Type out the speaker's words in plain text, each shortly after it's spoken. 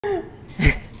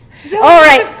All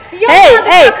right.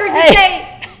 Hey.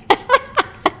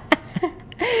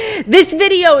 This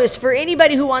video is for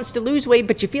anybody who wants to lose weight,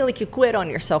 but you feel like you quit on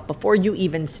yourself before you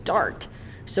even start.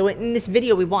 So in this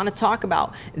video, we want to talk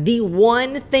about the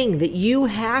one thing that you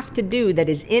have to do that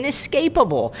is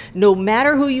inescapable, no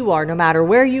matter who you are, no matter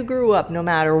where you grew up, no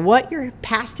matter what your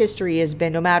past history has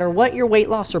been, no matter what your weight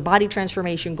loss or body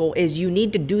transformation goal is. You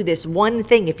need to do this one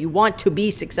thing if you want to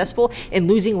be successful in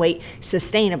losing weight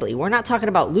sustainably. We're not talking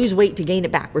about lose weight to gain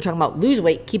it back. We're talking about lose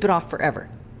weight, keep it off forever.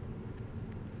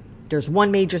 There's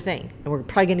one major thing, and we're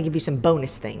probably going to give you some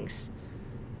bonus things.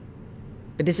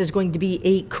 But this is going to be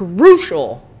a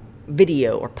crucial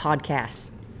video or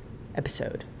podcast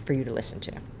episode for you to listen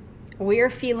to. We're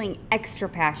feeling extra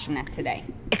passionate today.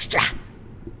 Extra.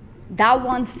 That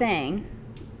one thing.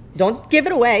 Don't give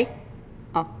it away.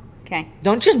 Oh, okay.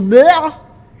 Don't just blah.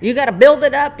 You got to build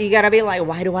it up. You got to be like,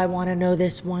 why do I want to know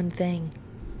this one thing?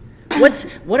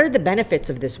 What are the benefits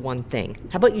of this one thing?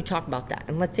 How about you talk about that?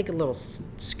 And let's take a little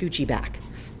scoochie back.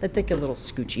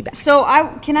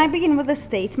 So can I begin with a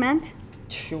statement?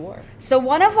 Sure. So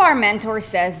one of our mentors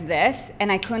says this,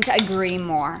 and I couldn't agree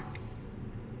more.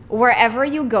 Wherever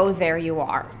you go, there you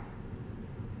are.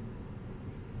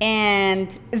 And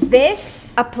this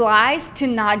applies to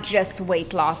not just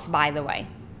weight loss, by the way.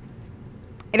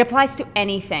 It applies to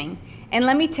anything. And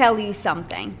let me tell you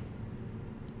something.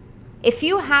 If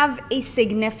you have a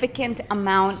significant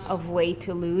amount of weight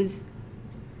to lose,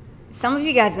 some of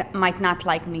you guys might not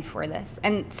like me for this.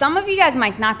 And some of you guys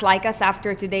might not like us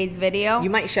after today's video.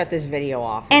 You might shut this video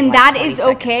off. And that is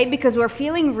okay because we're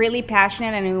feeling really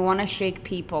passionate and we want to shake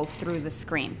people through the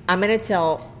screen. I'm going to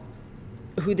tell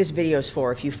who this video is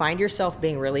for. If you find yourself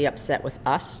being really upset with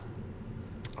us,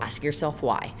 ask yourself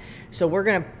why. So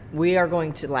we are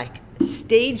going to like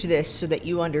stage this so that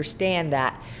you understand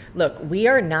that, look, we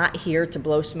are not here to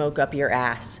blow smoke up your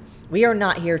ass. We are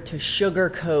not here to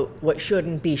sugarcoat what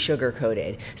shouldn't be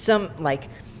sugarcoated. Some like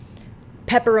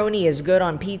pepperoni is good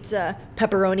on pizza.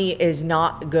 Pepperoni is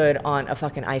not good on a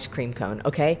fucking ice cream cone,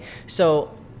 okay?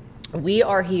 So we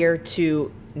are here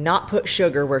to not put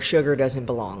sugar where sugar doesn't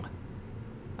belong.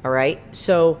 All right?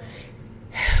 So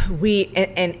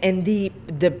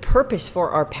the purpose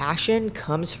for our passion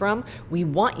comes from, we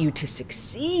want you to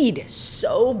succeed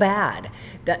so bad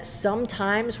that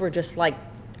sometimes we're just like,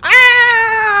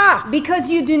 because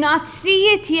you do not see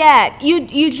it yet. You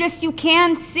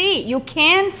can't see. You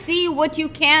can't see what you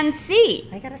can see.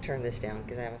 I gotta turn this down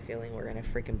because I have a feeling we're gonna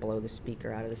freaking blow the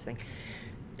speaker out of this thing.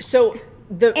 So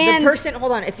the person,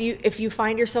 hold on, if you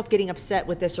find yourself getting upset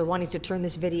with this or wanting to turn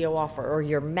this video off or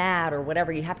you're mad or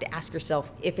whatever, you have to ask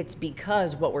yourself if it's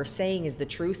because what we're saying is the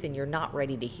truth and you're not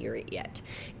ready to hear it yet.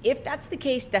 If that's the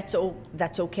case, that's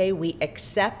okay. We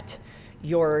accept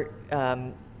your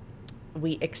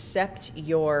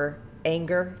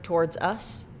anger towards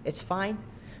us. It's fine.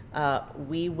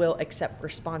 We will accept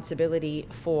responsibility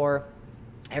for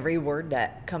every word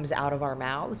that comes out of our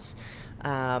mouths.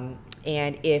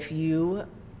 And if you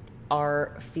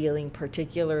are feeling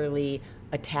particularly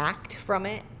attacked from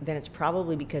it, then it's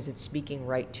probably because it's speaking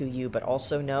right to you. But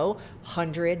also know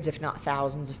hundreds, if not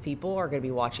thousands of people are going to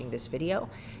be watching this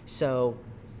video. So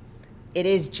it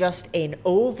is just an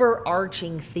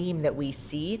overarching theme that we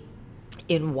see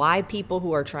in why people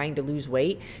who are trying to lose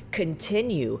weight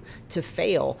continue to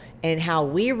fail, and how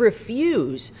we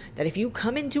refuse that if you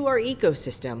come into our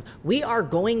ecosystem, we are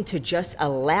going to just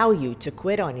allow you to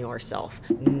quit on yourself.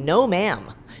 No,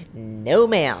 ma'am. No,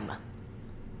 ma'am.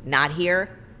 Not here.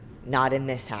 Not in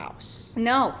this house.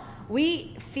 No,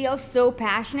 we feel so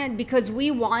passionate because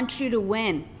we want you to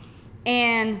win.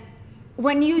 And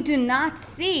when you do not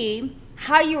see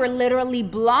how you are literally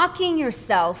blocking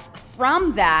yourself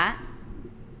from that,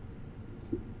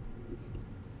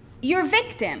 you're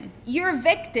victim,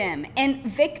 and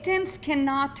victims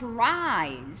cannot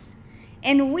rise.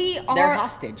 And they're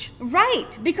hostage.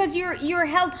 Right, because you're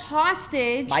held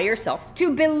hostage by yourself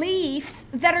to beliefs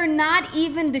that are not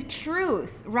even the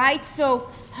truth, right? So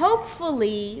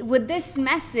hopefully with this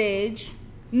message,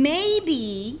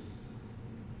 maybe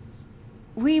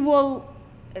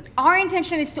our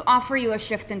intention is to offer you a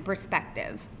shift in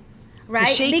perspective. Right?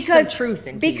 To shake some truth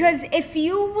into you. Because if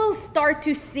you will start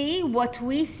to see what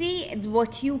we see and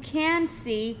what you can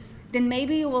see, then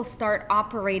maybe you will start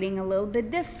operating a little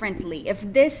bit differently.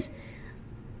 If this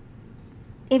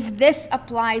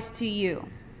applies to you.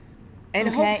 And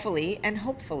okay?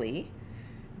 hopefully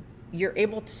you're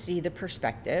able to see the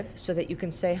perspective so that you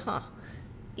can say,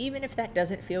 even if that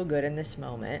doesn't feel good in this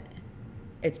moment,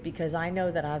 it's because I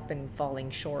know that I've been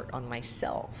falling short on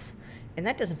myself. And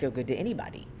that doesn't feel good to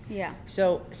anybody. Yeah.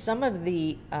 So some of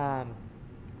the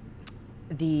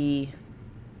the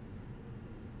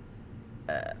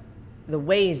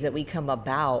ways that we come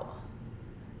about,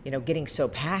 getting so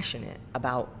passionate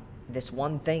about this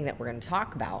one thing that we're going to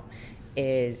talk about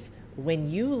is when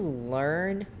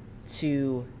you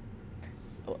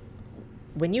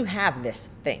have this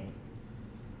thing,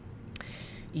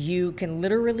 you can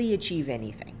literally achieve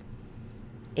anything.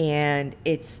 And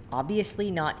it's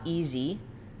obviously not easy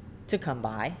to come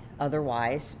by.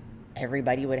 Otherwise,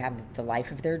 everybody would have the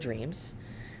life of their dreams.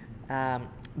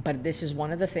 But this is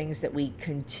one of the things that we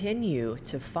continue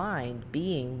to find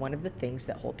being one of the things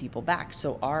that hold people back.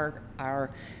 So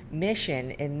our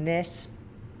mission in this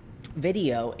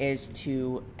video is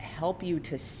to help you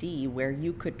to see where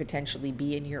you could potentially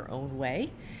be in your own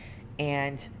way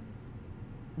and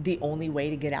the only way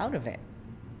to get out of it.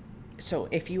 So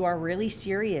if you are really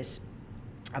serious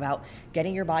about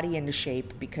getting your body into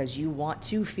shape because you want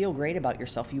to feel great about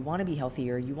yourself, you want to be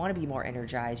healthier, you want to be more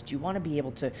energized, you want to be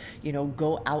able to,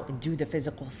 go out and do the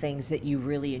physical things that you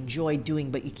really enjoy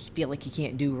doing but you feel like you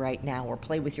can't do right now, or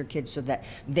play with your kids so that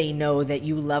they know that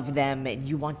you love them and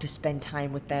you want to spend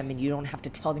time with them and you don't have to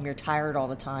tell them you're tired all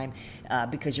the time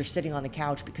because you're sitting on the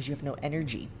couch because you have no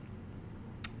energy.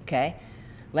 Okay?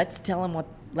 Let's tell them what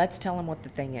the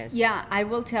thing is. Yeah, I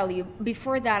will tell you.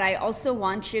 Before that, I also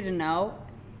want you to know,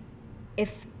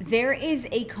 if there is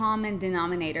a common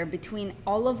denominator between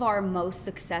all of our most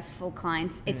successful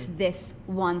clients, it's this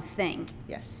one thing.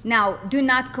 Yes. Now, do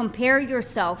not compare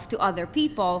yourself to other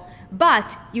people,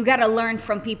 but you got to learn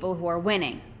from people who are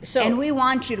winning. And we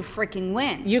want you to freaking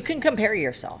win. You can compare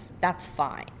yourself. That's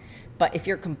fine. But if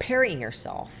you're comparing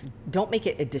yourself, don't make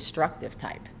it a destructive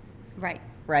type.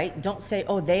 Right? Don't say,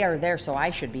 oh, they are there, so I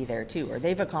should be there too. Or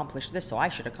they've accomplished this, so I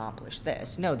should accomplish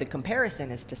this. No, the comparison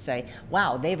is to say,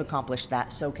 wow, they've accomplished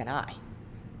that, so can I.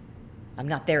 I'm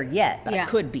not there yet, but I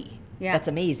could be. Yeah. That's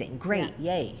amazing. Great.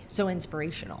 Yeah. Yay. So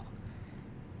inspirational.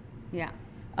 Yeah.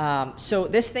 So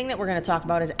this thing that we're going to talk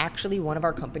about is actually one of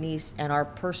our companies and our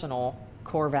personal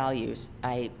core values.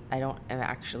 Our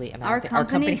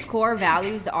company's core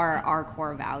values are our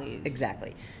core values.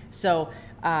 Exactly. So,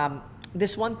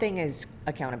 this one thing is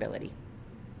accountability.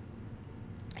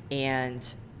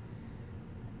 And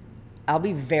I'll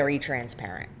be very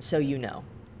transparent, so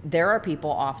there are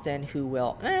people often who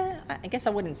will, I guess I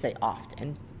wouldn't say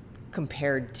often,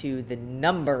 compared to the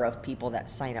number of people that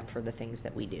sign up for the things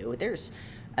that we do. There's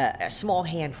a small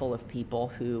handful of people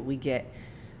who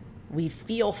we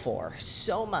feel for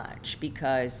so much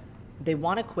because they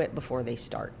want to quit before they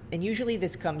start. And usually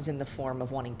this comes in the form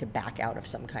of wanting to back out of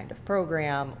some kind of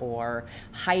program or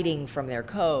hiding from their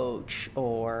coach,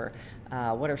 or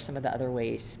what are some of the other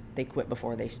ways they quit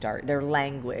before they start? Their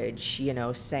language,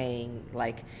 saying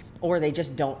like, or they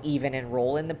just don't even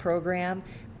enroll in the program.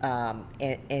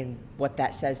 And what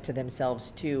that says to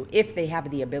themselves too, if they have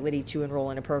the ability to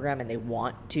enroll in a program and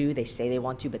they say they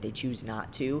want to, but they choose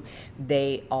not to,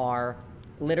 they are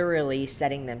literally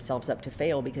setting themselves up to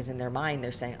fail, because in their mind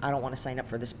they're saying, I don't want to sign up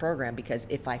for this program because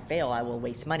if I fail I will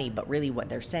waste money. But really what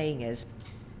they're saying is,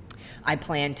 I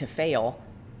plan to fail,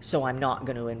 so I'm not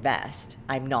going to invest,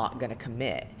 I'm not going to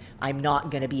commit, I'm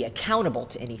not going to be accountable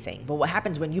to anything. But what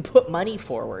happens when you put money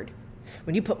forward?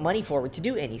 When you put money forward to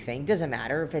do anything, doesn't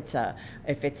matter if it's a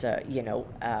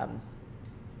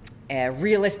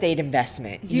real estate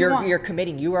investment, you're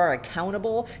committing, you are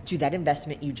accountable to that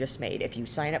investment you just made. If you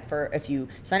sign up for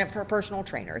a personal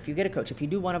trainer, if you get a coach, if you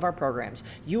do one of our programs,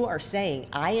 you are saying,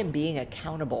 I am being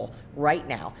accountable right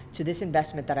now to this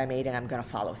investment that I made, and I'm going to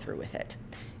follow through with it.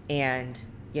 And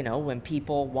when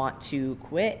people want to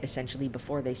quit essentially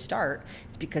before they start,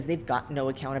 it's because they've got no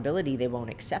accountability. They won't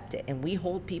accept it. And we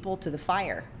hold people to the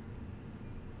fire.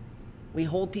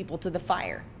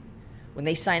 When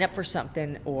they sign up for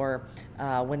something, or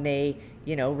when they,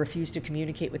 refuse to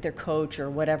communicate with their coach, or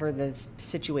whatever the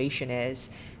situation is,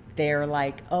 they're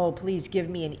like, oh, please give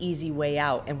me an easy way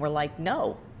out. And we're like,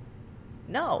 no.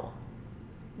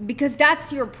 Because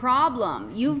that's your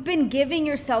problem. You've been giving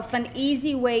yourself an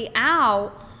easy way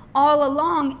out all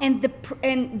along. And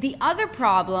the other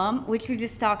problem, which we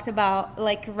just talked about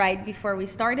like right before we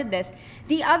started this,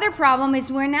 the other problem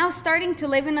is we're now starting to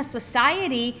live in a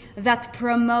society that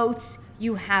promotes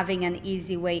you having an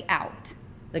easy way out.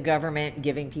 The government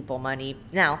giving people money.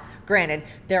 Now, granted,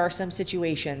 there are some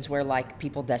situations where like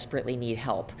people desperately need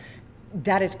help.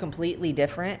 That is completely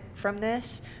different from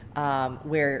this,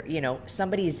 where,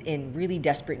 somebody's in really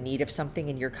desperate need of something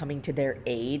and you're coming to their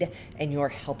aid and you're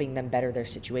helping them better their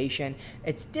situation.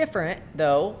 It's different,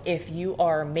 though, if you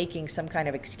are making some kind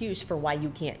of excuse for why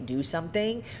you can't do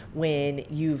something when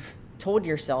you've told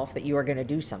yourself that you are going to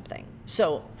do something.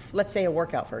 So let's say a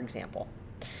workout, for example.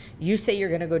 You say you're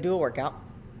going to go do a workout,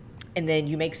 and then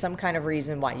you make some kind of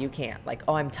reason why you can't. Like,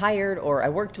 oh, I'm tired, or I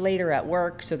worked later at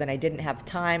work, so then I didn't have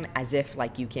time, as if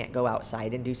like you can't go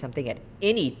outside and do something at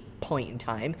any point in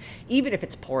time, even if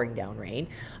it's pouring down rain,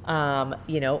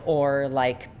 you know, or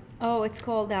like, oh, it's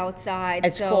cold outside,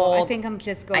 it's so cold. I think I'm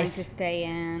just going to stay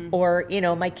in. Or, you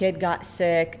know, my kid got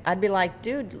sick. I'd be like,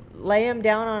 dude, lay him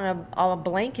down on a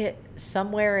blanket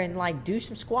somewhere and like do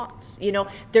some squats. You know,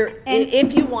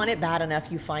 if you want it bad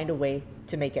enough, you find a way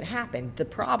to make it happen. The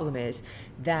problem is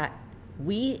that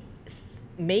we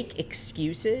make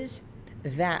excuses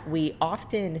that we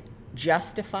often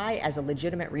justify as a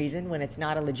legitimate reason when it's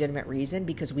not a legitimate reason,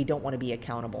 because we don't want to be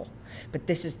accountable. But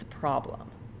this is the problem.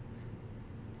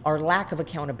 Our lack of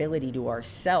accountability to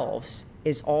ourselves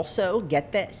is also,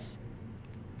 get this,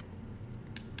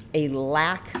 a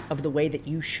lack of the way that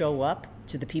you show up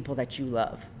to the people that you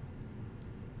love.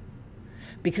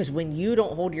 Because when you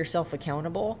don't hold yourself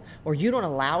accountable, or you don't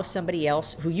allow somebody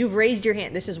else who you've raised your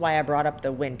hand, this is why I brought up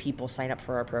the when people sign up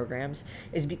for our programs,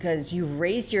 is because you've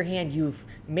raised your hand, you've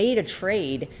made a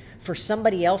trade for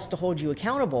somebody else to hold you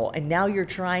accountable, and now you're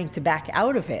trying to back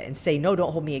out of it and say, no,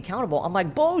 don't hold me accountable. I'm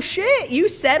like, bullshit, you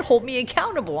said hold me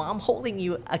accountable. I'm holding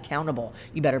you accountable.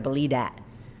 You better believe that.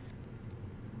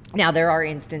 Now, there are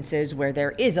instances where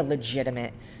there is a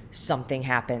legitimate something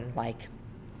happen, like,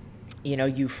 you know,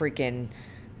 you freaking...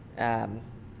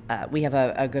 we have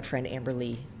a good friend, Amber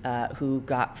Lee, who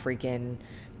got freaking,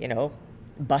 you know,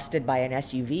 busted by an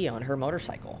SUV on her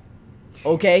motorcycle.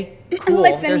 Okay, cool.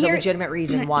 Listen, there's a legitimate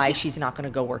reason why she's not going to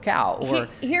go work out or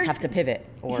have to pivot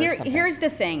or something. Here's the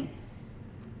thing.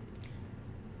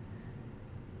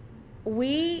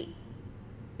 We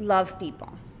love people,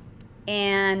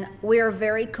 and we're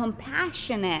very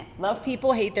compassionate. Love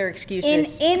people, hate their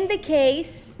excuses. In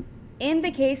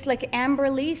the case like Amber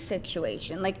Lee's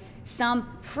situation, like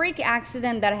some freak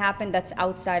accident that happened that's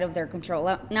outside of their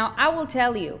control. Now, I will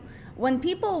tell you, when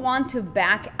people want to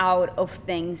back out of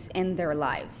things in their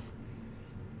lives,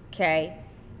 okay,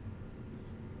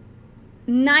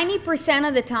 90%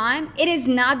 of the time, it is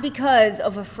not because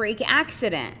of a freak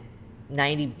accident.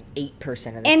 98% of the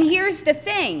time. And here's the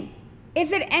thing.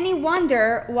 Is it any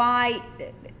wonder why...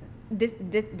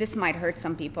 This might hurt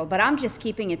some people, but I'm just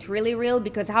keeping it really real,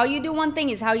 because how you do one thing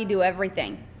is how you do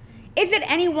everything. Is it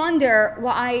any wonder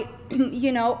why,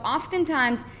 you know,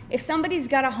 oftentimes if somebody's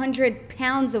got 100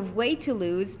 pounds of weight to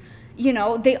lose, you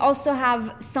know, they also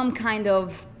have some kind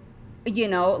of, you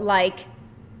know, like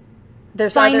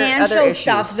there's financial other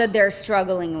stuff that they're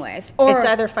struggling with. Or it's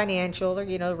either financial or,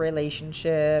 you know,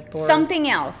 relationship or something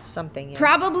else. Something, yeah.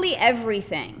 Probably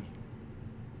everything.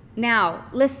 Now,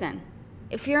 listen.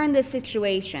 If you're in this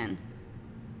situation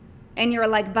and you're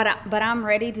like, but I'm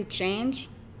ready to change,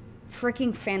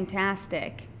 freaking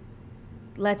fantastic.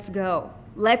 Let's go.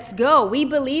 Let's go. We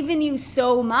believe in you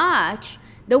so much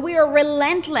that we are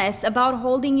relentless about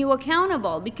holding you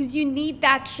accountable, because you need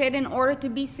that shit in order to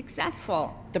be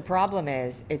successful. The problem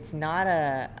is, it's not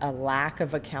a lack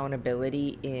of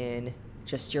accountability in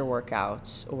just your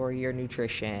workouts or your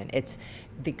nutrition. It's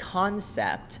the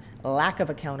concept, lack of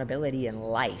accountability in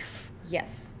life.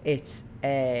 Yes. It's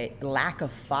a lack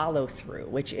of follow through,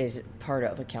 which is part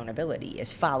of accountability,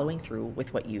 is following through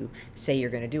with what you say you're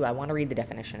going to do. I want to read the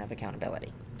definition of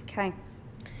accountability. Okay.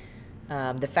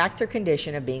 The fact or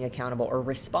condition of being accountable or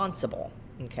responsible.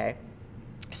 Okay.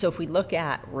 So if we look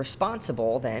at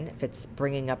responsible, then if it's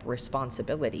bringing up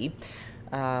responsibility,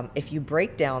 if you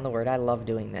break down the word, I love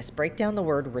doing this, break down the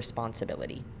word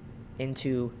responsibility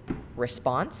into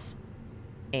response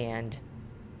and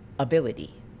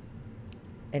ability.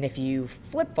 And if you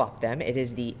flip-flop them, it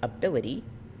is the ability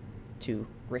to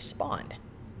respond.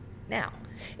 Now,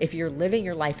 if you're living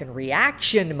your life in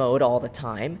reaction mode all the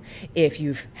time, if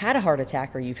you've had a heart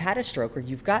attack or you've had a stroke or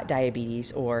you've got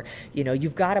diabetes or, you know,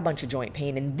 you've got a bunch of joint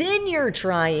pain and then you're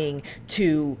trying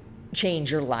to change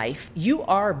your life, you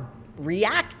are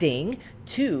reacting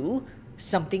to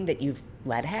something that you've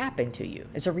let happen to you.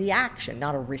 It's a reaction,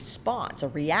 not a response. A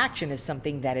reaction is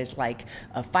something that is like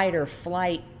a fight or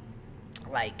flight,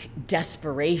 like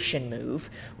desperation move,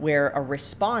 where a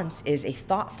response is a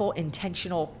thoughtful,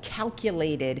 intentional,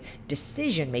 calculated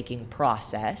decision-making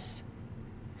process.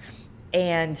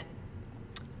 And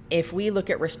if we look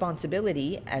at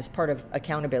responsibility as part of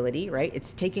accountability, right,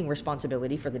 it's taking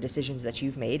responsibility for the decisions that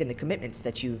you've made and the commitments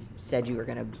that you've said you were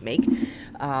going to make.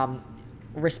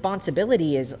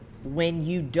 Responsibility is when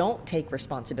you don't take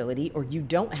responsibility or you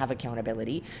don't have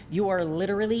accountability, you are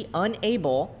literally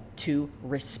unable to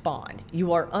respond.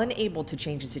 You are unable to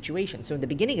change the situation. So in the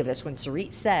beginning of this, when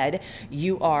Sarit said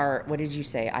you are, what did you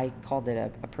say? I called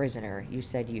it a prisoner. You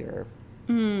said you're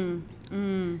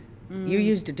You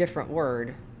used a different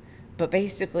word, but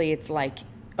basically it's like,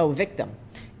 oh, victim.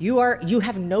 You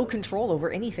have no control over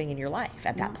anything in your life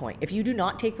at that point. If you do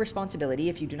not take responsibility,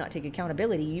 if you do not take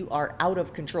accountability, you are out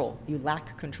of control. You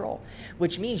lack control,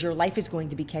 which means your life is going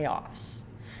to be chaos.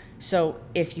 So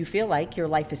if you feel like your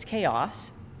life is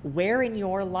chaos, where in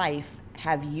your life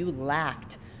have you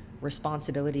lacked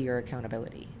responsibility or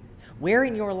accountability? Where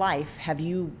in your life have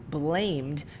you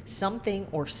blamed something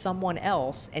or someone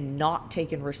else and not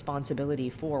taken responsibility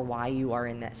for why you are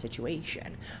in that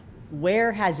situation?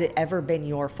 Where has it ever been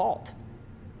your fault?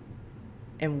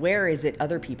 And where is it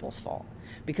other people's fault?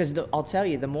 Because I'll tell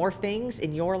you, the more things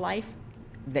in your life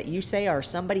that you say are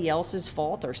somebody else's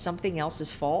fault or something else's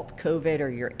fault, COVID or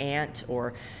your aunt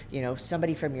or,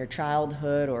 somebody from your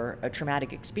childhood or a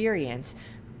traumatic experience,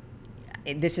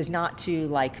 this is not to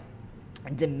like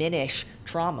diminish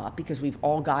trauma, because we've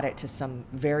all got it to some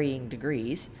varying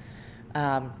degrees.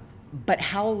 But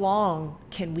how long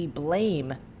can we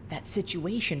blame that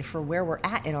situation for where we're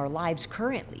at in our lives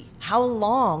currently? How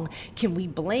long can we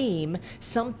blame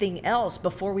something else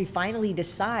before we finally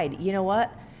decide, you know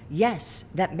what? Yes,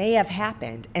 that may have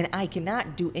happened, and I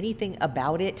cannot do anything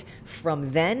about it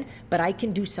from then, but I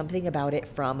can do something about it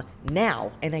from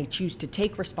now. And I choose to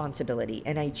take responsibility.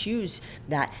 And I choose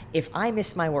that if I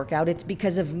miss my workout, it's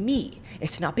because of me.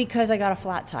 It's not because I got a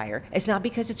flat tire. It's not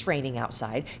because it's raining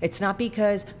outside. It's not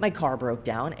because my car broke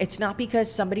down. It's not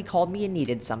because somebody called me and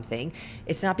needed something.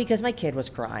 It's not because my kid was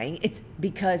crying. It's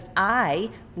because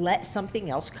I let something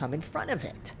else come in front of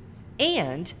it.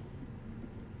 And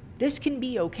this can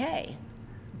be okay,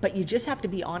 but you just have to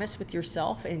be honest with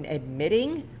yourself in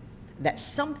admitting that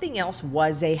something else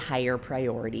was a higher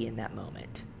priority in that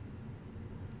moment.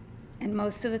 And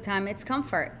most of the time it's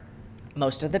comfort.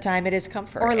 Most of the time it is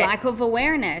comfort. Or lack of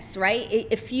awareness, right?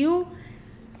 If you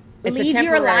It's lead a your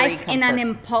temporary life in an comfort.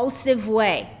 impulsive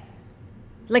way,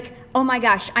 like, oh my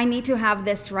gosh, I need to have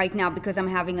this right now because I'm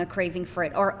having a craving for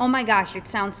it. Or, oh my gosh, it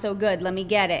sounds so good, let me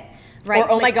get it. Right?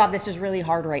 Or, oh my God, this is really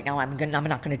hard right now. I'm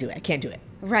not gonna do it. I can't do it.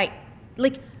 Right.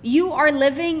 Like, you are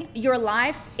living your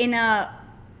life in a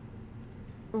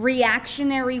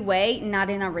reactionary way, not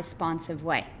in a responsive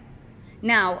way.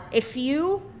 Now, if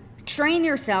you train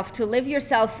yourself to live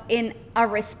yourself in a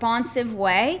responsive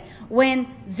way,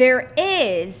 when there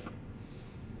is,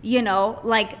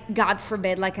 like, God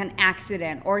forbid, like an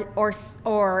accident or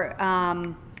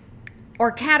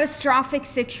catastrophic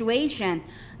situation,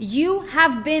 you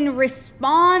have been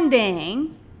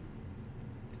responding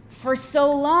for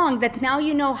so long that now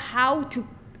you know how to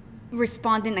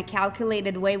respond in a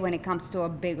calculated way when it comes to a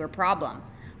bigger problem,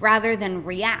 rather than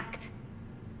react.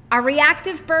 A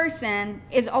reactive person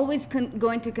is always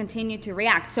going to continue to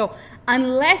react. So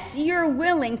unless you're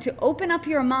willing to open up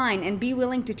your mind and be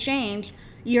willing to change,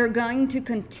 you're going to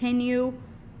continue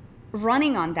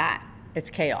running on that. It's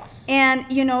chaos. And,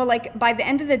 like, by the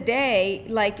end of the day,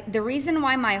 like, the reason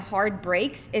why my heart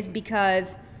breaks is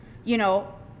because,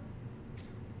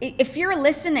 if you're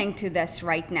listening to this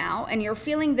right now and you're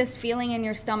feeling this feeling in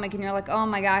your stomach and you're like, oh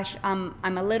my gosh, I'm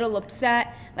a little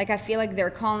upset, like, I feel like they're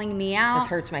calling me out. This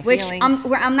hurts my feelings.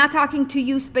 I'm not talking to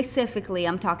you specifically,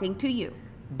 I'm talking to you.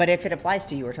 But if it applies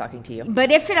to you, we're talking to you.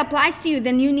 But if it applies to you,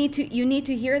 then you need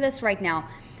to hear this right now.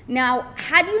 Now,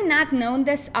 had you not known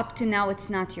this up to now, it's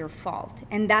not your fault.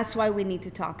 And that's why we need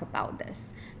to talk about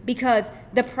this. Because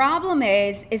the problem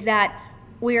is that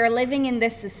we are living in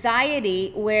this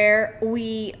society where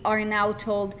we are now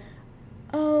told,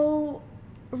 oh,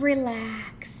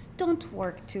 relax, don't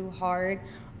work too hard.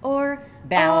 Or,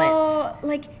 balance.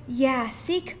 oh,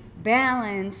 seek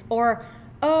balance. Or,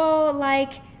 oh,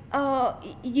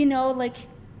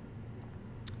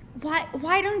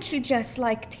 why don't you just,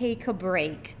 like, take a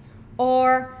break?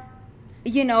 Or,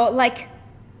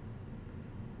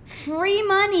 free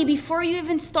money before you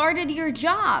even started your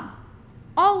job.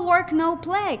 All work, no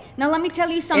play. Now, let me tell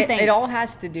you something. It all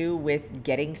has to do with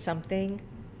getting something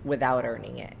without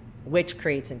earning it, which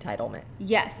creates entitlement.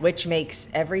 Yes. Which makes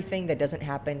everything that doesn't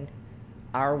happen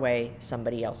our way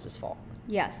somebody else's fault.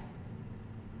 Yes.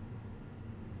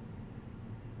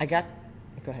 Go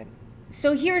ahead.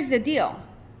 So here's the deal.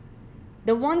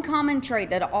 The one common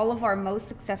trait that all of our most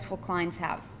successful clients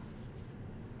have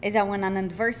is that when an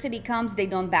adversity comes, they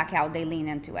don't back out, they lean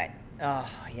into it. Oh,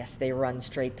 yes, they run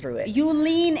straight through it. You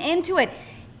lean into it.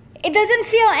 It doesn't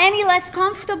feel any less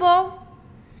comfortable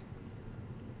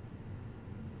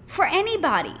for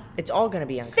anybody. It's all going to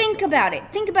be uncomfortable.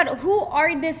 Think about it. Who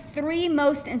are the 3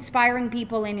 most inspiring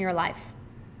people in your life?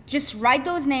 Just write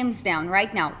those names down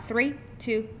right now. 3,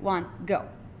 2, 1, go.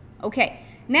 Okay.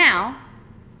 Now,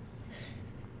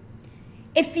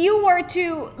 if you were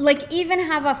to like even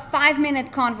have a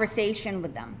 5-minute conversation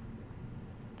with them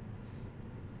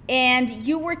and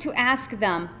you were to ask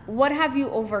them, what have you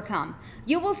overcome?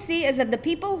 You will see is that the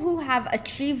people who have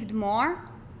achieved more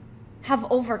have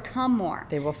overcome more.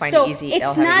 They will find so it easy. It's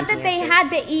They'll not have easy that they answers. had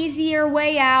the easier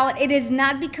way out. It is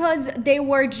not because they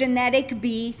were genetic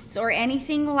beasts or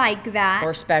anything like that.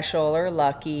 Or special or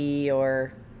lucky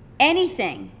or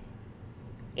Anything.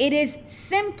 It is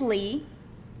simply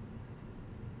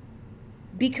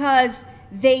because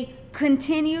they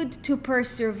continued to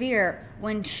persevere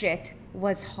when shit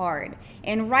was hard.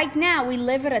 And right now we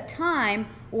live at a time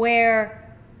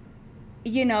where,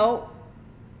 you know,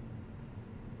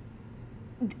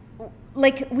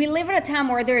 like we live at a time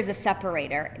where there is a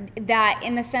separator, that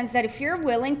in the sense that if you're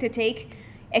willing to take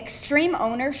extreme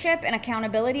ownership and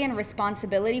accountability and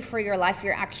responsibility for your life,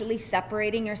 you're actually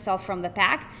separating yourself from the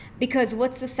pack. Because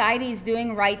what society is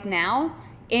doing right now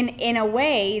in a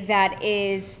way that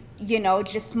is, you know,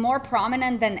 just more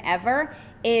prominent than ever,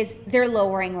 is they're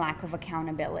lowering lack of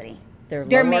accountability.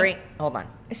 they're lowering. Hold on.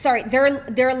 Sorry,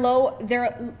 they're lowering.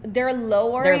 Their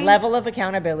level of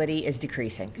accountability is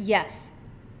decreasing. Yes.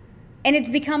 And it's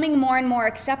becoming more and more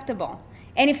acceptable.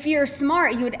 And if you're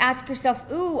smart, you would ask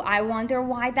yourself, ooh, I wonder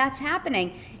why that's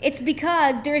happening. It's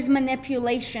because there's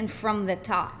manipulation from the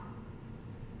top.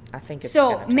 I think it's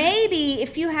So gonna turn. maybe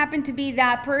if you happen to be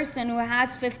that person who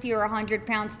has 50 or 100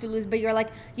 pounds to lose, but you're like,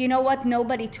 you know what,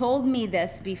 nobody told me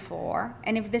this before.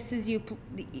 And if this is you,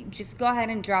 just go ahead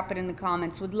and drop it in the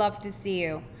comments. Would love to see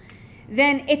you.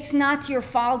 Then it's not your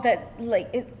fault that,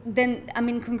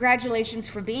 congratulations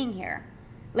for being here.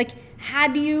 Like,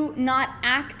 had you not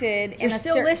acted You're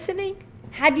still listening?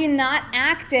 Had you not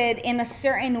acted in a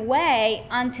certain way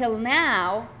until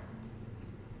now,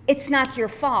 it's not your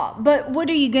fault. But what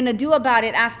are you going to do about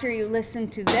it after you listen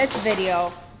to this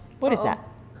video? What is that?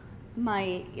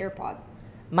 My earpods.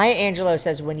 Maya Angelou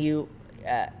says when you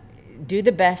do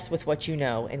the best with what you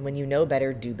know, and when you know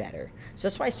better, do better. So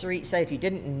that's why Sarit said if you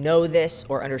didn't know this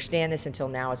or understand this until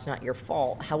now, it's not your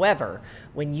fault. However,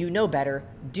 when you know better,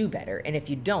 do better. And if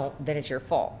you don't, then it's your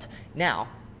fault. Now,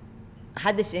 I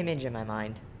had this image in my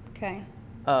mind Okay.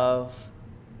 of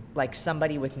like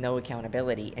somebody with no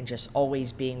accountability and just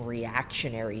always being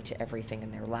reactionary to everything in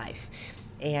their life.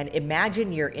 And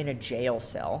imagine you're in a jail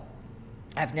cell.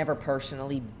 I've never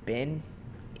personally been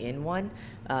in one,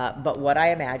 but what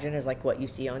I imagine is like what you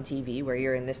see on TV, where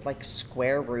you're in this like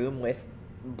square room with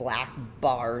black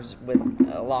bars with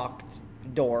a locked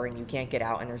door and you can't get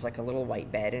out, and there's like a little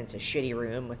white bed, and it's a shitty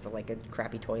room with like a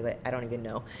crappy toilet. I don't even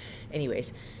know.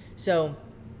 Anyways, so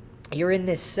you're in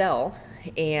this cell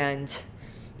and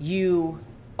you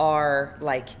are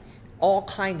like, all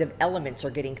kind of elements are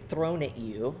getting thrown at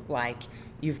you. Like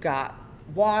you've got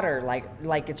water,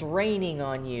 like it's raining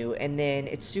on you, and then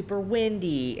it's super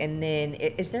windy, and then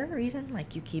is there a reason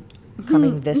like you keep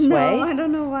coming this way? No, I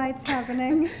don't know why it's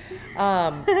happening.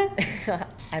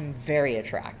 I'm very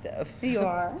attractive. You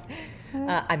are.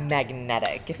 I'm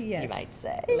magnetic, if Yes. you might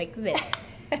say. Like this.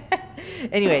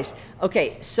 Anyways,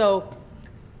 okay, so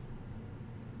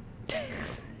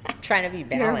I'm trying to be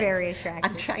balanced. You're very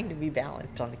attractive. I'm trying to be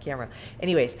balanced on the camera.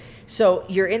 Anyways, so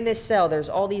you're in this cell. There's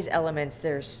all these elements.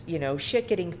 There's, you know, shit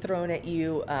getting thrown at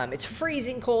you. It's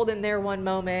freezing cold in there one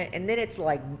moment, and then it's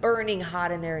like burning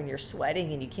hot in there, and you're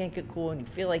sweating, and you can't get cool, and you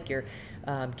feel like you're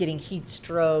getting heat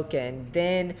stroke. And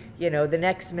then, you know, the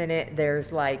next minute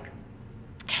there's like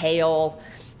hail,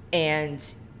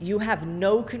 and you have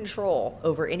no control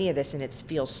over any of this, and it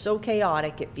feels so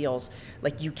chaotic. It feels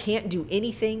like you can't do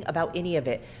anything about any of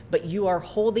it, but you are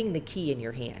holding the key in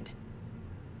your hand.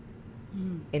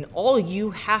 And all you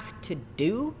have to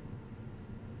do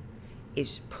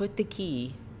is put the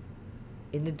key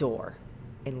in the door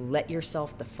and let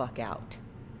yourself the fuck out.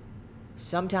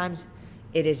 Sometimes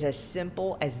it is as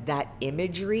simple as that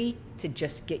imagery to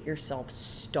just get yourself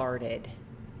started.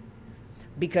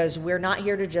 Because we're not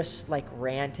here to just like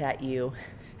rant at you.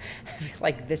 I feel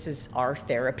like this is our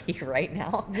therapy right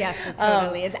now. Yes, it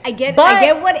totally is. I get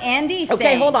what Andy's saying.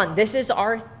 Okay, hold on. This is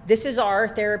our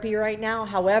therapy right now.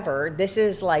 However, this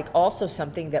is like also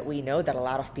something that we know that a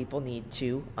lot of people need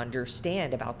to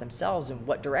understand about themselves and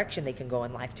what direction they can go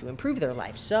in life to improve their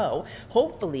life. So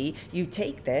hopefully you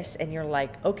take this and you're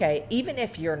like, okay, even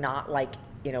if you're not like,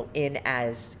 you know, in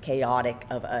as chaotic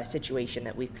of a situation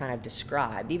that we've kind of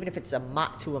described, even if it's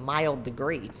to a mild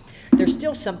degree, there's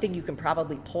still something you can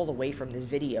probably pull away from this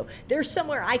video. There's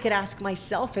somewhere I could ask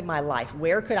myself in my life,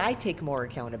 where could I take more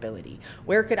accountability?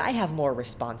 Where could I have more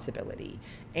responsibility?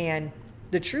 And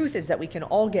the truth is that we can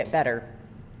all get better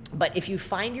But if you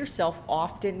find yourself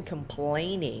often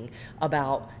complaining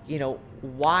about,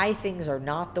 why things are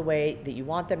not the way that you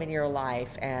want them in your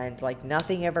life, and like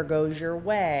nothing ever goes your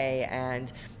way,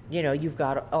 and you've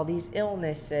got all these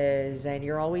illnesses, and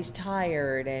you're always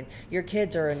tired, and your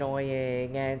kids are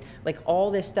annoying, and like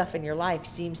all this stuff in your life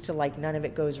seems to like none of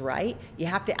it goes right, you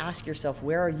have to ask yourself,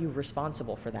 where are you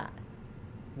responsible for that?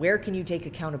 Where can you take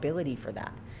accountability for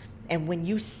that? And when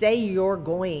you say you're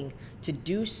going to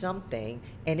do something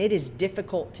and it is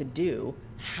difficult to do,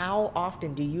 how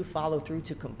often do you follow through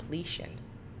to completion?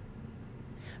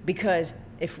 Because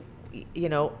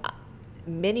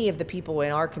many of the people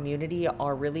in our community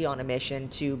are really on a mission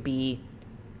to be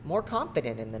more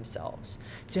confident in themselves,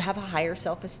 to have a higher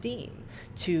self-esteem,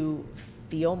 to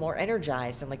feel more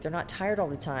energized and like they're not tired all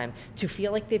the time, to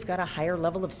feel like they've got a higher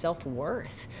level of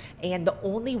self-worth. And the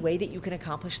only way that you can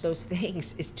accomplish those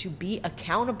things is to be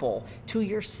accountable to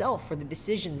yourself for the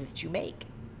decisions that you make.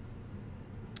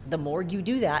 The more you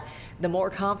do that, the more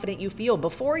confident you feel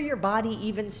before your body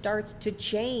even starts to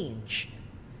change.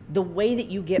 The way that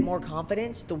you get more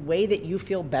confidence, the way that you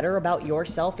feel better about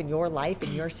yourself and your life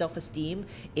and your self-esteem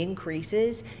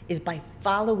increases is by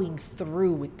following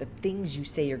through with the things you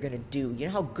say you're going to do. You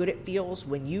know how good it feels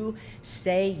when you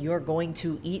say you're going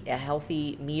to eat a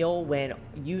healthy meal when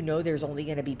you know there's only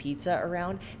going to be pizza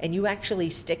around, and you actually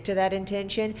stick to that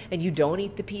intention and you don't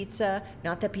eat the pizza.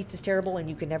 Not that pizza's terrible and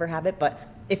you can never have it, but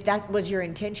if that was your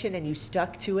intention and you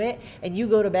stuck to it and you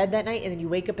go to bed that night and then you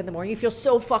wake up in the morning, you feel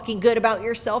so fucking good about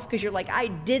yourself because you're like, I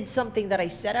did something that I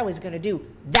said I was going to do.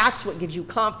 That's what gives you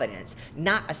confidence,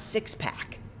 not a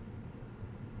six-pack.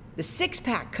 The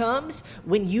six-pack comes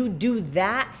when you do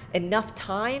that enough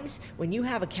times, when you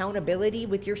have accountability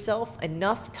with yourself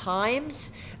enough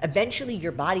times, eventually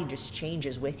your body just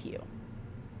changes with you.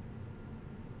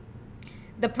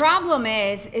 The problem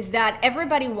is that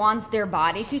everybody wants their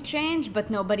body to change,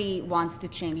 but nobody wants to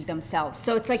change themselves.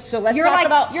 So it's like, so let's talk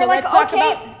about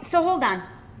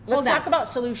Let's talk about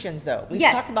solutions, though. We've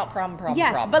talked about problem.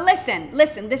 Yes, but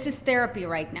listen, this is therapy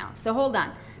right now. So hold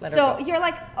on. So you're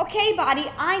like, okay,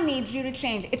 body, I need you to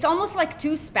change. It's almost like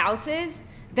two spouses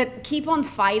that keep on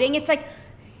fighting. It's like,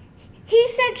 he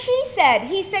said, she said,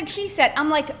 he said, she said. I'm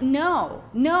like, no.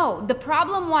 The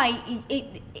problem why,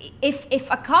 if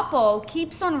a couple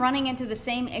keeps on running into the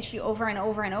same issue over and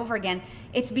over and over again,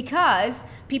 it's because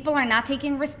people are not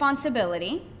taking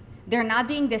responsibility, they're not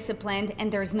being disciplined,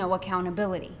 and there's no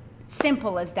accountability.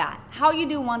 Simple as that. How you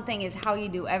do one thing is how you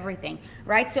do everything,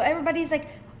 right? So everybody's like,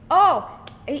 oh,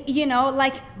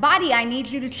 like, body, I need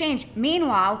you to change.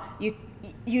 Meanwhile,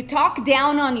 you talk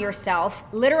down on yourself,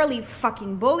 literally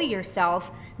fucking bully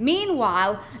yourself.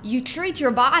 Meanwhile, you treat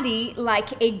your body like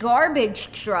a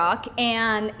garbage truck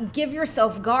and give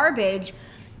yourself garbage.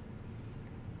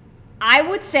 I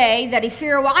would say that if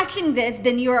you're watching this,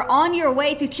 then you're on your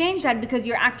way to change that because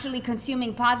you're actually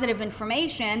consuming positive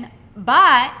information,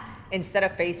 but instead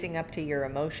of facing up to your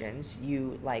emotions,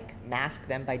 you like mask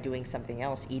them by doing something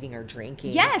else, eating or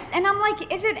drinking. Yes, and I'm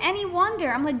like, is it any wonder?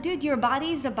 I'm like, dude, your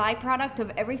body is a byproduct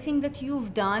of everything that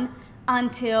you've done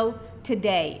until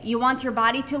today. You want your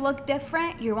body to look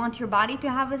different? You want your body to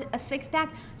have a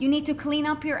six-pack? You need to clean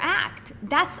up your act.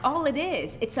 That's all it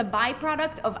is. It's a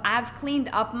byproduct of I've cleaned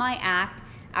up my act,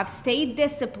 I've stayed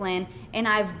disciplined, and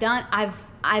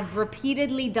I've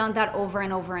repeatedly done that over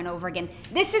and over and over again.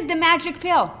 This is the magic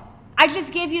pill. I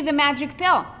just gave you the magic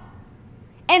pill.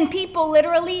 And people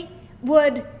literally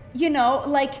would,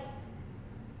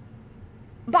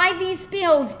 buy these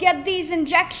pills, get these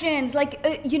injections,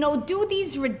 do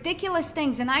these ridiculous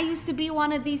things. And I used to be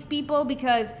one of these people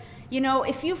because,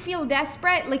 if you feel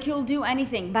desperate, like, you'll do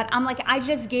anything. But I'm like, I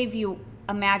just gave you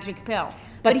a magic pill.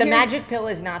 But the magic pill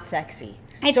is not sexy.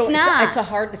 It's not.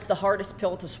 It's the hardest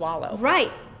pill to swallow.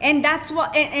 Right. And that's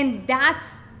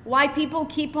why people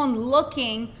keep on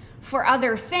looking for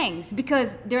other things,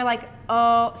 because they're like,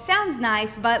 oh, sounds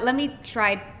nice, but let me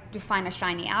try to find a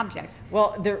shiny object.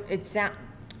 Well,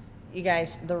 you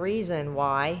guys, the reason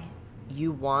why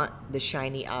you want the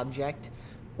shiny object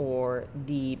or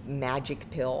the magic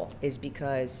pill is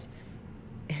because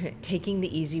taking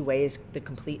the easy way is the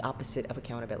complete opposite of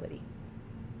accountability.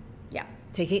 Yeah.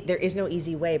 There is no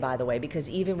easy way, by the way, because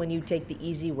even when you take the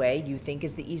easy way, you think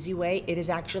is the easy way, it is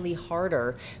actually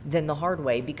harder than the hard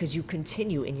way because you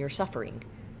continue in your suffering.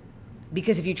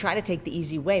 Because if you try to take the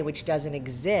easy way, which doesn't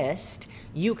exist,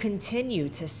 you continue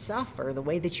to suffer the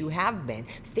way that you have been,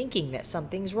 thinking that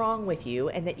something's wrong with you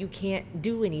and that you can't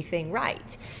do anything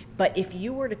right. But if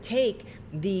you were to take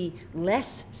the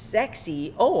less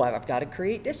sexy, oh, I've got to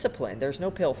create discipline, there's no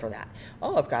pill for that.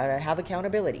 Oh, I've got to have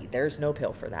accountability, there's no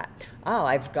pill for that. Oh,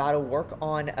 I've got to work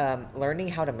on learning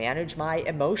how to manage my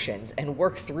emotions and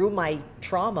work through my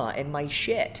trauma and my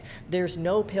shit. There's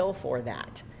no pill for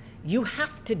that. You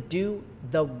have to do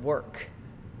the work.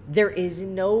 There is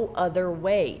no other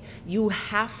way. You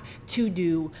have to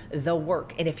do the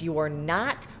work. And if you are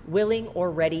not willing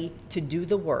or ready to do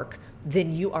the work,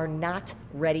 then you are not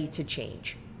ready to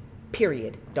change.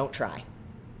 Period. Don't try.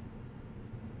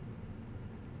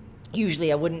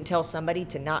 Usually I wouldn't tell somebody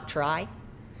to not try,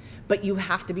 but you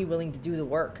have to be willing to do the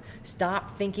work.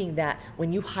 Stop thinking that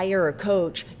when you hire a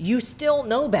coach, you still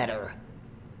know better.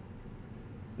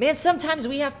 Man, sometimes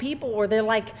we have people where they're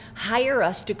like, hire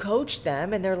us to coach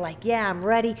them, and they're like, yeah, I'm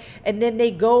ready. And then they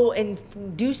go and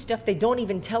do stuff they don't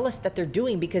even tell us that they're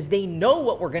doing because they know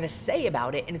what we're going to say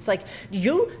about it. And it's like,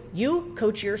 you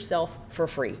coach yourself for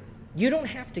free. You don't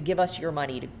have to give us your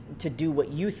money to do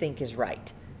what you think is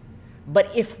right.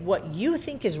 But if what you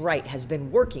think is right has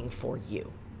been working for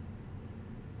you,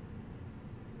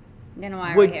 then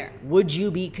why are we here? Would you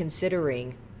be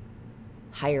considering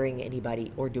hiring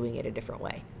anybody or doing it a different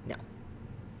way? No.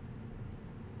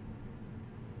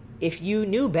 If you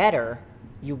knew better,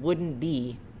 you wouldn't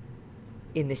be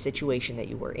in the situation that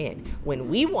you were in. When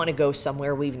we want to go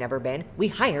somewhere we've never been, we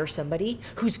hire somebody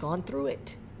who's gone through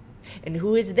it and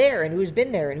who is there and who's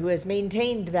been there and who has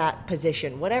maintained that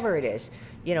position, whatever it is.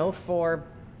 You know, for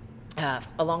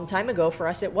a long time ago, for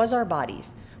us, it was our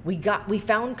bodies. We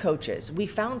found coaches. We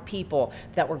found people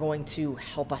that were going to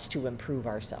help us to improve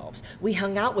ourselves. We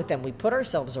hung out with them. We put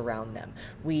ourselves around them.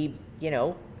 We,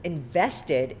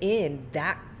 invested in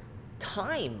that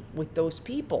time with those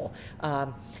people,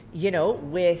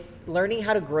 with learning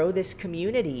how to grow this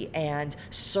community and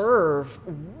serve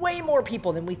way more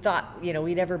people than we thought,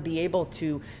 we'd ever be able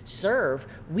to serve.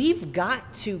 We've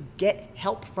got to get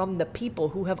help from the people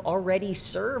who have already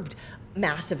served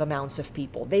massive amounts of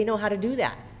people. They know how to do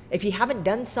that. If you haven't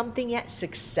done something yet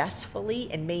successfully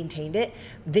and maintained it,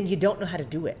 then you don't know how to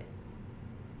do it.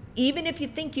 Even if you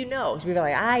think you know, so people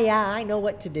are like, I know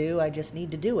what to do, I just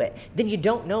need to do it. Then you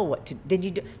don't know what to,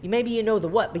 maybe you know the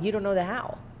what, but you don't know the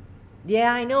how.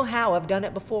 Yeah, I know how, I've done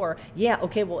it before. Yeah,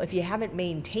 okay, well, if you haven't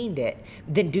maintained it,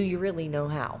 then do you really know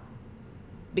how?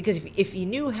 Because if you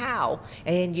knew how,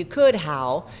 and you could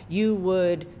how, you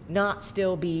would not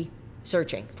still be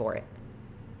searching for it.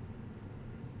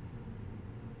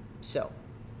 So,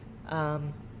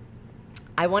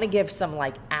 I want to give some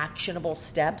actionable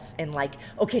steps and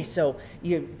okay, so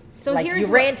you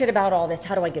ranted about all this.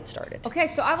 How do I get started? Okay,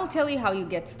 so I will tell you how you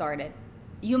get started.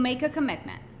 You make a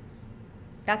commitment.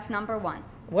 That's number one.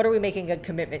 What are we making a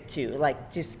commitment to?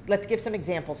 Just let's give some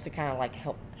examples to kind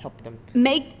of help them.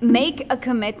 Make a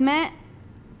commitment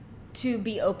to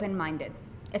be open-minded.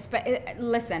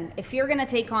 Listen, if you're going to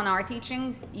take on our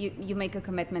teachings, you make a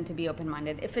commitment to be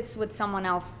open-minded. If it's with someone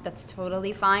else, that's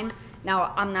totally fine.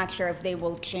 Now, I'm not sure if they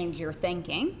will change your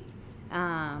thinking,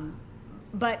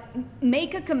 but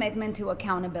make a commitment to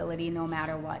accountability no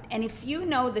matter what. And if you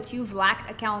know that you've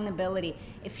lacked accountability,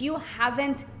 if you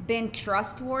haven't been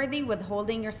trustworthy with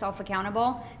holding yourself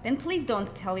accountable, then please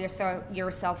don't tell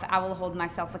yourself, I will hold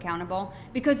myself accountable,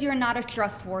 because you're not a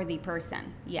trustworthy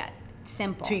person yet.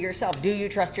 Simple. To yourself. Do you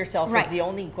trust yourself? Right. Is the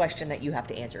only question that you have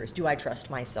to answer is, do I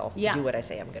trust myself to do what I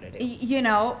say I'm going to do?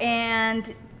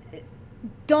 And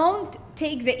don't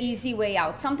take the easy way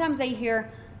out. Sometimes I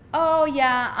hear, oh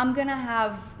yeah, I'm going to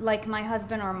have my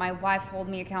husband or my wife hold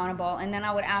me accountable. And then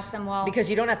I would ask them, well. Because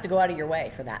you don't have to go out of your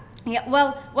way for that. Yeah.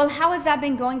 Well, how has that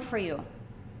been going for you?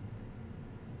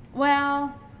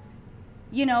 Well,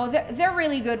 they're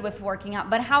really good with working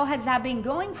out, but how has that been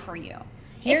going for you?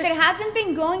 If it hasn't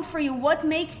been going for you, what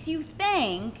makes you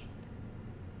think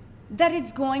that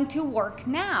it's going to work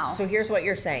now? So here's what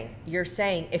you're saying. You're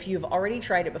saying if you've already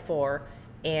tried it before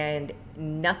and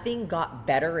nothing got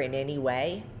better in any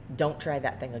way, don't try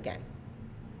that thing again.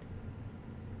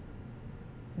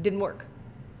 Didn't work.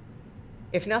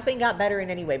 If nothing got better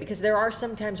in any way, because there are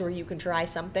some times where you can try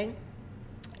something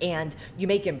and you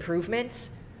make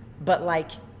improvements, but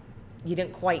you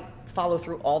didn't quite follow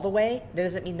through all the way. That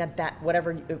doesn't mean that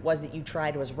whatever it was that you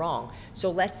tried was wrong.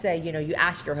 So let's say, you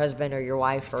ask your husband or your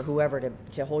wife or whoever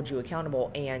to hold you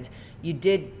accountable, and you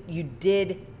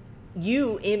did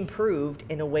you improved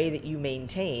in a way that you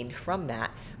maintained from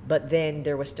that, but then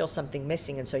there was still something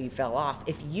missing and so you fell off.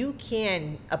 If you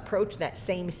can approach that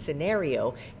same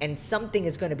scenario and something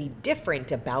is going to be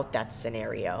different about that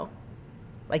scenario,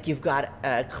 like you've got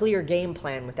a clear game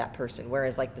plan with that person,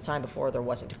 whereas like the time before there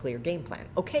wasn't a clear game plan.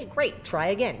 Okay, great, try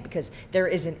again, because there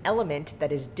is an element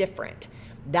that is different.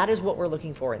 That is what we're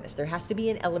looking for in this. There has to be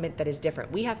an element that is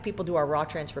different. We have people do our Raw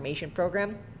Transformation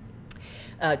program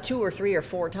 2 or 3 or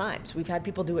 4 times. We've had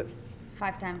people do it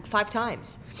 5 times. 5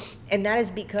 times. And that is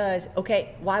because,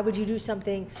 okay, why would you do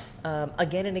something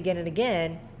again and again and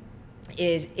again,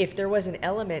 is if there was an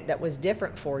element that was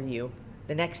different for you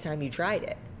the next time you tried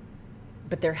it.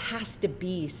 But there has to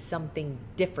be something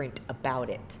different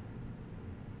about it.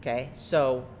 Okay?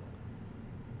 So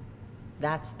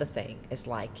that's the thing. It's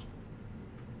like,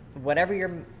 whatever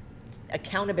your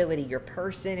accountability, your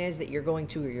person is that you're going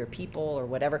to, or your people or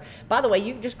whatever. By the way,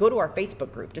 you can just go to our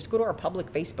Facebook group. Just go to our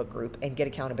public Facebook group and get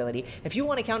accountability. If you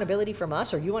want accountability from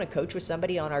us, or you want to coach with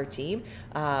somebody on our team,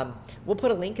 we'll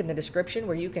put a link in the description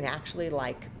where you can actually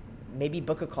like maybe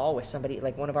book a call with somebody,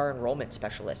 like one of our enrollment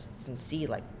specialists, and see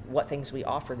like what things we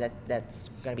offer that's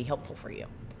going to be helpful for you.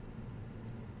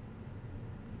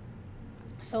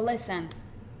 So listen,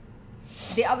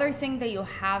 the other thing that you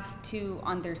have to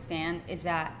understand is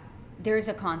that there's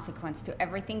a consequence to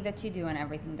everything that you do and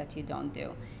everything that you don't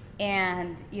do.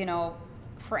 And, you know,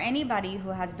 for anybody who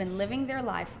has been living their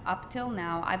life up till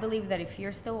now, I believe that if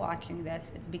you're still watching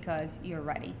this, it's because you're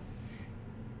ready.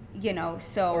 You know,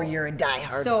 so... Or you're a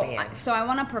diehard fan. So I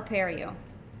want to prepare you.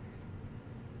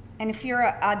 And if you're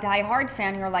a diehard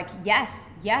fan, you're like, yes,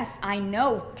 I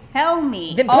know, tell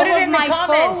me. Then put it in the comments. All of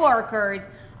my coworkers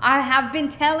have been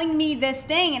telling me this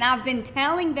thing, and I've been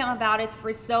telling them about it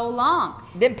for so long.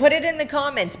 Then put it in the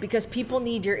comments, because people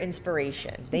need your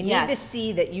inspiration. They need to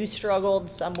see that you struggled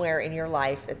somewhere in your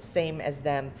life. It's same as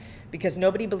them, because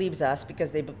nobody believes us,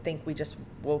 because they think we just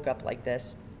woke up like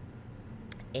this.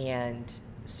 And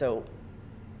so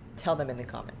tell them in the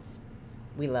comments.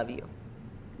 We love you.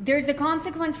 There's a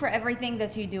consequence for everything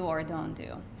that you do or don't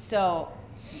do. So,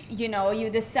 you know,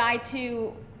 you decide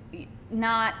to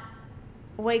not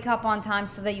wake up on time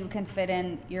so that you can fit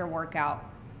in your workout.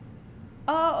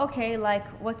 Oh, okay, like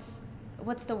what's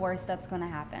the worst that's gonna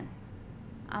happen?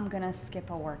 I'm gonna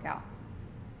skip a workout.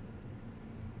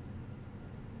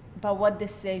 But what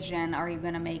decision are you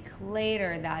gonna make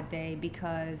later that day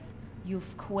because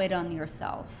you've quit on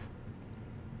yourself?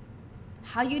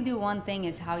 How you do one thing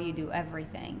is how you do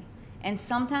everything. And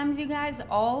sometimes, you guys,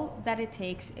 all that it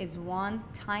takes is one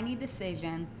tiny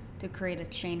decision to create a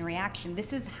chain reaction.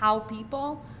 This is how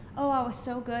people, oh, I was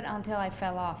so good until I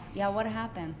fell off. Yeah, what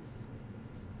happened?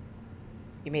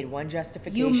 You made one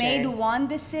justification. You made one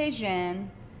decision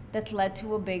that led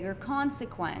to a bigger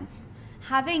consequence.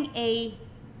 Having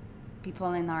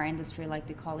people in our industry like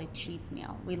to call it cheat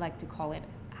meal. We like to call it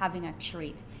having a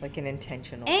treat. Like an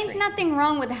intentional Ain't treat. nothing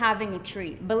wrong with having a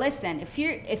treat. But listen, if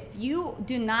you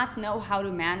do not know how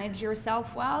to manage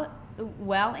yourself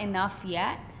well enough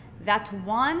yet, that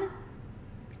one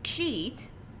cheat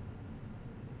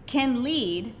can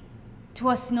lead to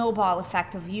a snowball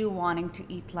effect of you wanting to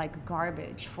eat like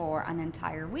garbage for an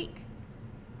entire week.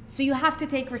 So you have to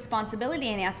take responsibility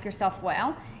and ask yourself,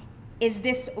 well, is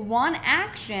this one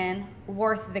action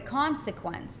worth the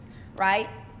consequence, right?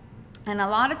 And a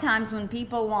lot of times when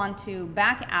people want to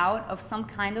back out of some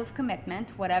kind of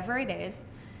commitment, whatever it is,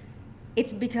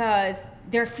 it's because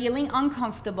they're feeling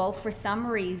uncomfortable for some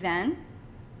reason.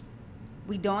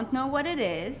 We don't know what it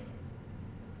is.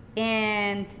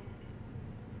 And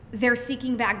they're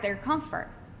seeking back their comfort.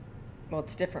 Well,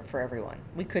 it's different for everyone.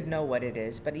 We could know what it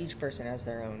is, but each person has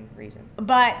their own reason.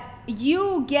 But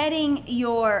you getting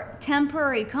your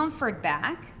temporary comfort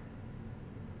back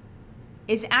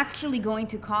is actually going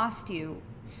to cost you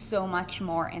so much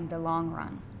more in the long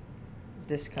run.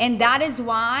 Discomfort. And that is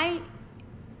why,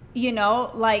 you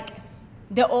know, like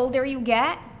the older you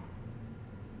get,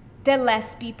 the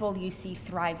less people you see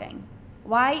thriving.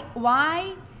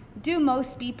 Why do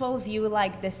most people view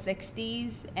like the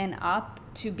 60s and up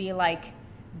to be like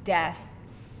death,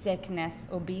 sickness,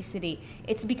 obesity?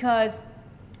 It's because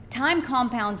time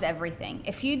compounds everything.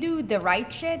 If you do the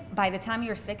right shit, by the time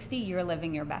you're 60, you're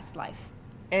living your best life.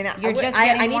 And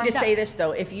I need to say this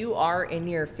though, if you are in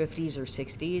your 50s or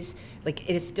 60s, like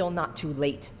it is still not too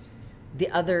late.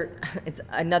 It's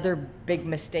another big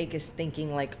mistake is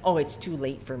thinking like, oh, it's too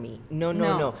late for me.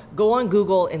 No. Go on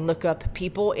Google and look up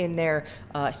people in their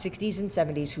 60s and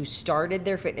 70s who started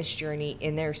their fitness journey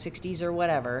in their 60s or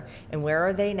whatever, and where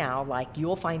are they now? Like,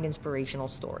 you'll find inspirational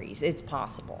stories. It's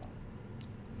possible.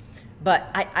 But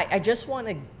I just want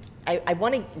to I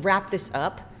want to wrap this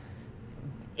up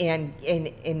and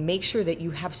make sure that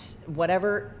you have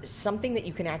something that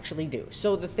you can actually do.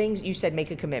 So the things you said,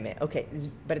 make a commitment. Okay,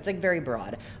 but it's like very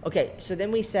broad. Okay, so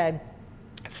then we said,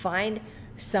 find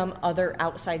some other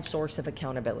outside source of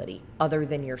accountability other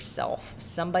than yourself.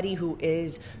 Somebody who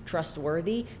is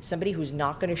trustworthy, somebody who's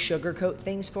not going to sugarcoat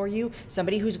things for you,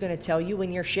 somebody who's going to tell you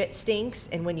when your shit stinks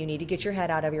and when you need to get your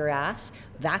head out of your ass.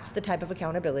 That's the type of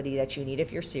accountability that you need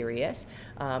if you're serious.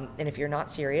 And if you're not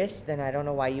serious, then I don't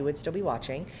know why you would still be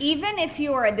watching. Even if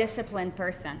you are a disciplined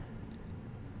person.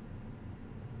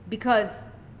 Because,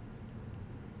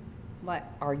 what?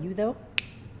 Are you though?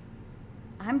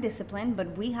 I'm disciplined,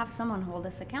 but we have someone hold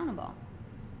us accountable.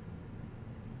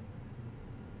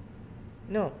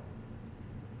 No.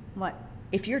 What?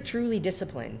 If you're truly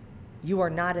disciplined, you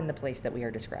are not in the place that we are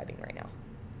describing right now.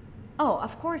 Oh,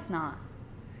 of course not.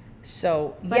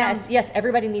 So, But yes,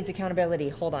 everybody needs accountability.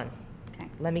 Hold on. Okay.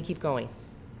 Let me keep going.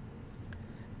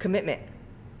 Commitment,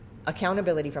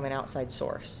 accountability from an outside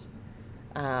source.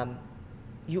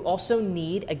 You also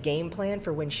need a game plan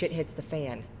for when shit hits the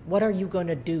fan. What are you going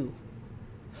to do?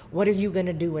 What are you going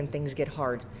to do when things get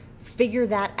hard? Figure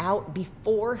that out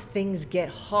before things get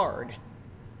hard.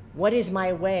 What is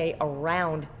my way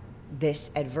around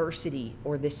this adversity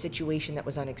or this situation that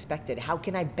was unexpected? How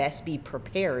can I best be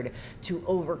prepared to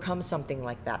overcome something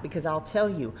like that? Because I'll tell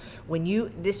you,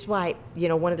 this is why,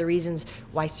 one of the reasons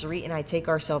why Sarit and I take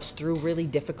ourselves through really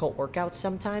difficult workouts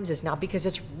sometimes is not because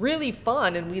it's really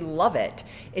fun and we love it.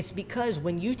 It's because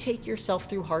when you take yourself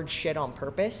through hard shit on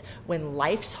purpose, when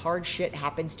life's hard shit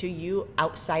happens to you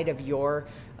outside of your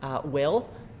will,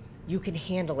 you can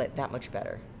handle it that much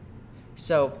better.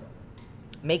 So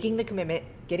making the commitment,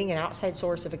 getting an outside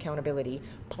source of accountability,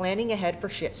 planning ahead for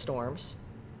shit storms,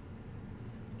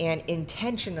 and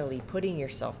intentionally putting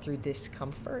yourself through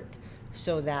discomfort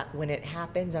so that when it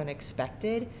happens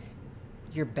unexpected,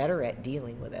 you're better at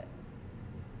dealing with it.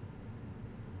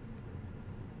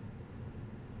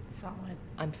 Solid.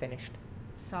 I'm finished.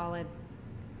 Solid.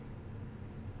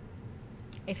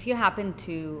 If you happen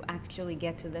to actually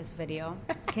get to this video,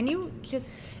 can you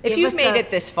just If you've made it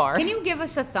this far, can you give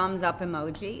us a thumbs up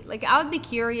emoji? Like, I would be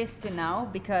curious to know,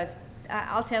 because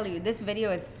I'll tell you, this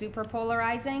video is super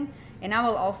polarizing, and I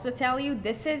will also tell you,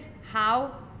 this is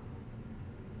how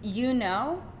you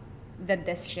know that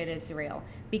this shit is real,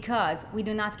 because we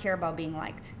do not care about being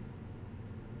liked.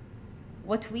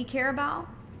 What we care about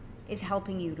is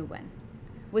helping you to win,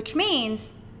 which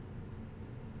means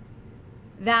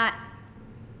that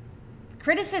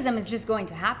criticism is just going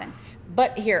to happen.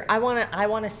 But here, I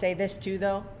wanna say this too,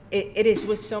 though. It is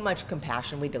with so much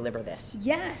compassion we deliver this.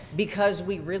 Yes. Because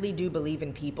we really do believe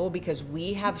in people, because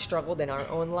we have struggled in our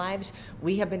own lives.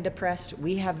 We have been depressed.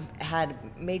 We have had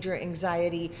major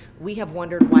anxiety. We have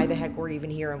wondered why the heck we're even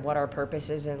here and what our purpose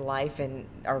is in life. And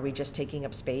are we just taking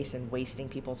up space and wasting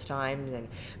people's time and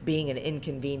being an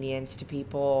inconvenience to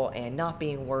people and not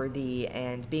being worthy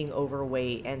and being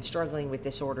overweight and struggling with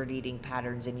disordered eating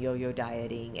patterns and yo-yo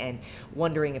dieting and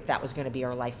wondering if that was going to be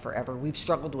our life forever. We've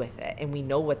struggled with it, and we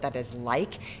know what that is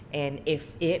like. And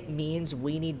if it means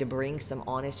we need to bring some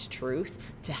honest truth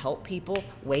to help people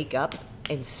wake up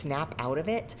and snap out of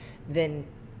it, then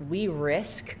we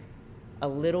risk a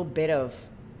little bit of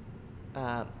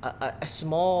a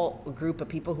small group of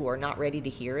people who are not ready to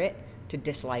hear it to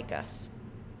dislike us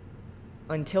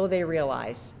until they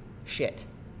realize, shit,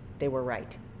 they were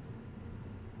right.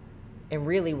 And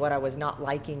really what I was not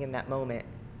liking in that moment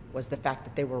was the fact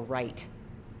that they were right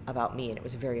about me, and it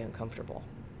was very uncomfortable.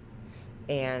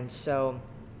 And so,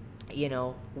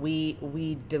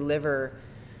 we deliver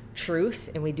truth,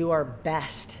 and we do our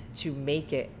best to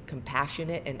make it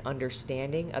compassionate and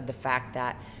understanding of the fact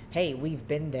that, hey, we've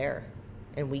been there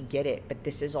and we get it, but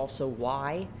this is also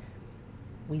why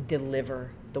we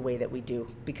deliver the way that we do,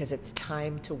 because it's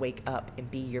time to wake up and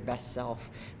be your best self,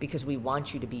 because we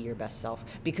want you to be your best self,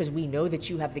 because we know that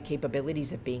you have the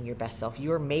capabilities of being your best self.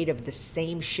 You're made of the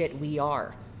same shit we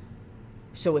are.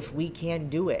 So if we can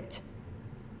do it,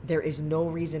 there is no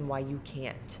reason why you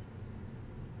can't.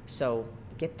 So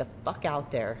get the fuck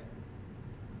out there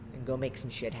and go make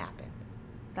some shit happen.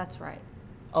 That's right.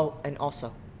 Oh, and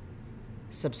also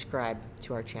subscribe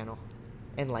to our channel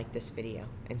and like this video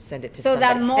and send it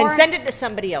to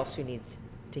somebody else who needs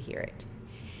to hear it.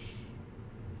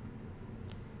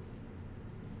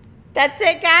 That's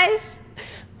it, guys.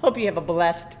 Hope you have a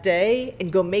blessed day,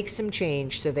 and go make some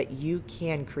change so that you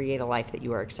can create a life that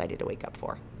you are excited to wake up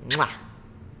for. Mwah.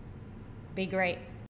 Be great.